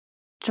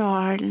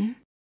Jordan,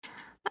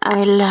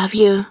 I love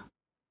you.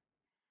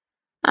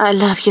 I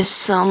love you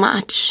so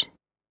much.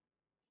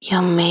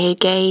 Your male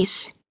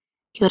gaze,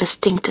 your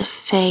distinctive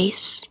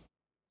face,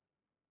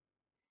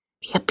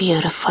 your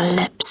beautiful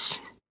lips.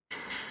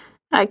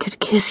 I could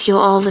kiss you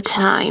all the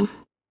time.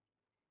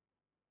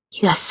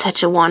 You are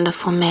such a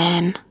wonderful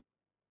man.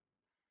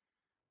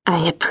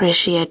 I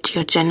appreciate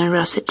your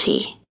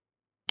generosity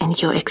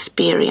and your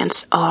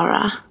experienced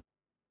aura.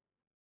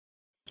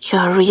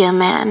 You're a real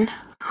man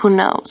who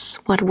knows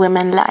what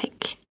women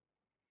like.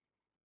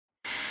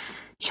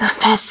 You're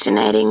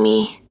fascinating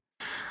me.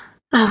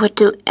 I would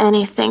do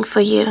anything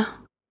for you.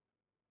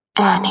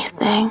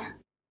 Anything.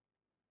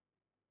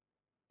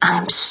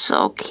 I'm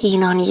so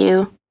keen on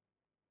you.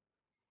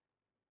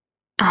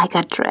 I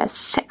got dressed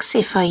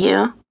sexy for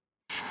you.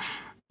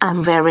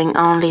 I'm wearing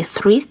only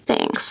 3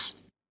 things.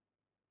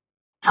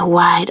 A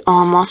white,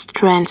 almost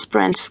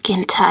transparent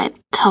skin-tight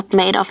top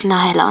made of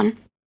nylon.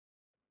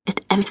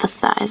 It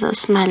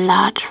emphasizes my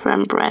large,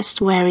 firm breast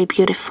very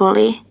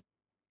beautifully.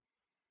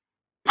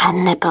 My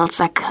nipples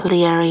are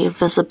clearly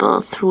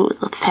visible through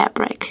the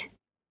fabric.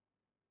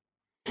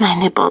 My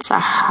nipples are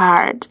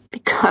hard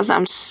because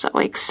I'm so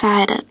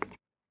excited.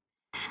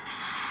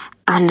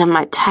 Under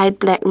my tight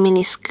black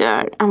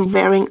miniskirt, I'm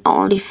wearing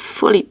only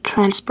fully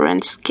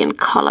transparent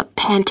skin-colored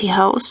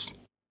pantyhose.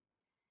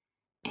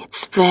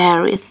 It's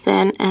very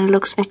thin and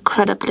looks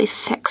incredibly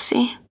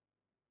sexy.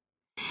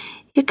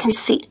 You can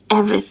see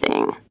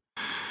everything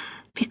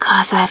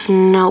because I have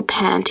no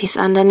panties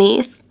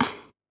underneath.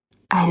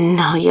 I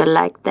know you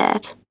like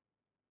that.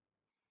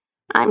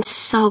 I'm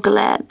so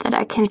glad that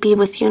I can be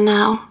with you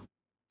now.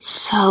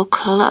 So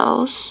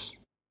close.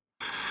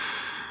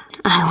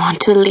 I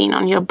want to lean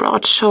on your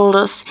broad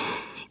shoulders,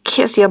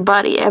 kiss your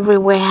body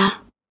everywhere.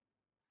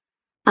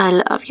 I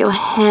love your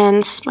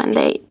hands when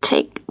they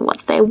take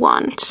what they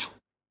want.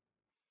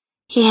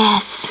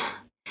 Yes,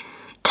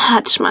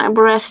 touch my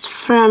breast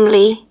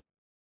firmly.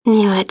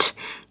 Knew it.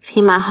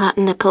 Feel my hot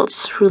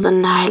nipples through the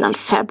nylon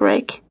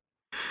fabric.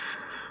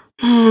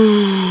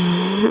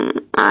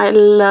 I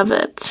love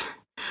it.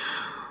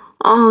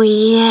 Oh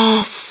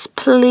yes,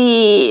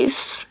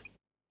 please.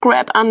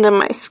 Grab under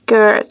my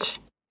skirt.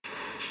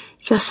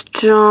 Your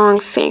strong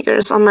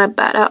fingers on my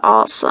butt are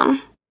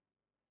awesome.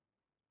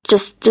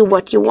 Just do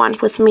what you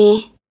want with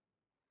me.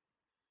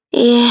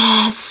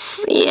 Yes,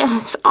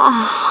 yes.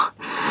 Oh,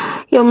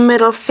 your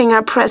middle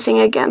finger pressing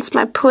against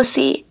my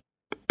pussy.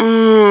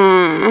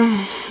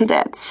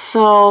 That's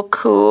so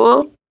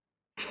cool.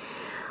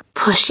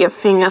 Push your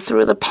finger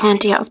through the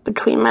pantyhose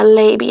between my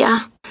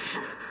labia.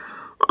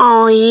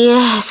 Oh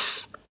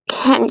yes.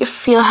 Can you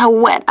feel how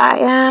wet I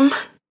am?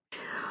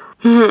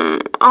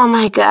 Oh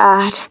my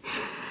God.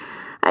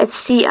 I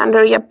see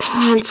under your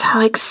pants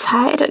how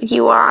excited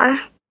you are.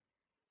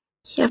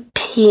 Your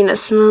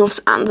penis moves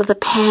under the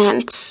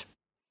pants.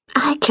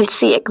 I can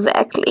see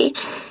exactly.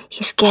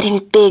 He's getting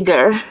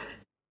bigger.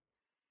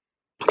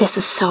 This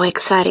is so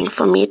exciting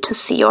for me to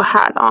see your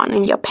heart on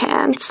in your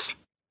pants.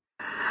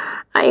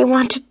 I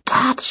want to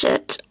touch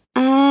it.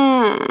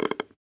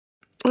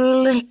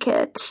 Lick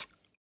it.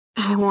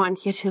 I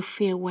want you to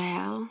feel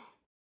well.